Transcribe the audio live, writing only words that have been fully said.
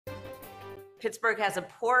Pittsburgh has a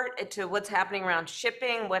port to what's happening around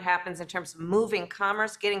shipping, what happens in terms of moving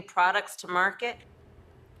commerce, getting products to market.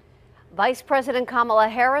 Vice President Kamala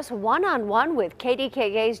Harris one-on-one with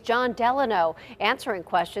KDKA's John Delano, answering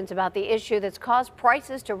questions about the issue that's caused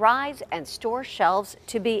prices to rise and store shelves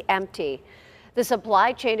to be empty. The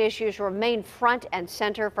supply chain issues remain front and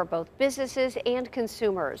center for both businesses and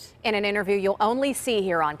consumers. In an interview you'll only see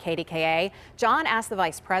here on KDKA, John asked the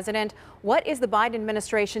vice president, what is the Biden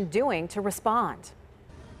administration doing to respond?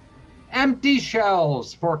 Empty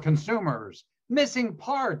shelves for consumers, missing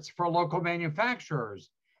parts for local manufacturers.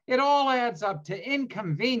 It all adds up to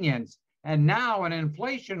inconvenience and now an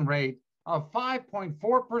inflation rate of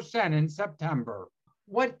 5.4% in September.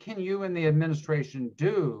 What can you and the administration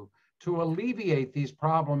do to alleviate these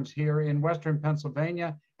problems here in Western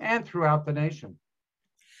Pennsylvania and throughout the nation?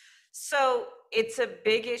 So it's a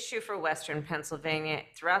big issue for Western Pennsylvania,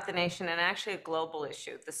 throughout the nation, and actually a global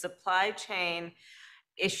issue. The supply chain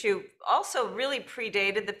issue also really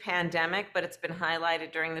predated the pandemic, but it's been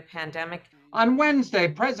highlighted during the pandemic. On Wednesday,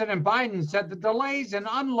 President Biden said the delays in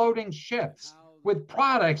unloading ships with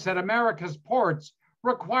products at America's ports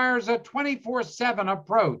requires a 24/7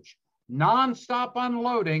 approach, nonstop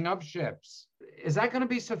unloading of ships. Is that going to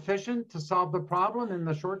be sufficient to solve the problem in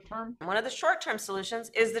the short term? One of the short-term solutions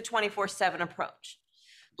is the 24/7 approach.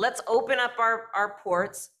 Let's open up our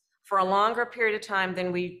ports for a longer period of time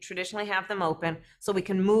than we traditionally have them open so we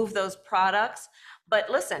can move those products. But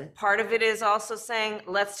listen, part of it is also saying,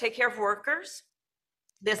 let's take care of workers.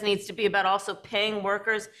 This needs to be about also paying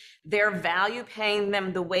workers their value, paying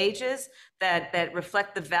them the wages that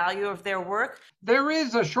reflect the value of their work. There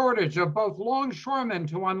is a shortage of both longshoremen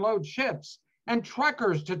to unload ships and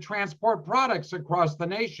truckers to transport products across the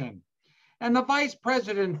nation. And the vice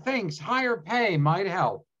president thinks higher pay might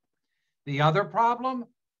help. The other problem?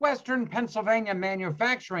 Western Pennsylvania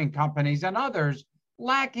manufacturing companies and others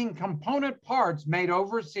lacking component parts made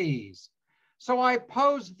overseas. So I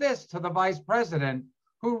posed this to the vice president,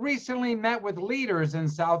 who recently met with leaders in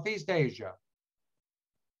Southeast Asia.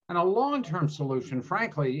 And a long-term solution,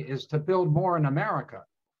 frankly, is to build more in America.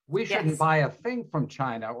 We shouldn't buy a thing from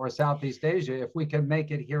China or Southeast Asia if we can make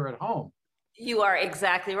it here at home. You are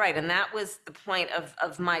exactly right. And that was the point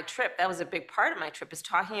of my trip. That was a big part of my trip, is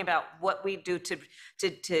talking about what we do to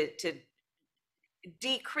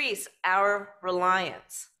decrease our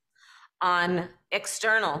reliance on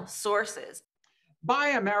external sources. Buy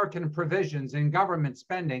American provisions in government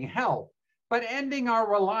spending help, but ending our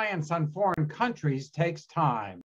reliance on foreign countries takes time.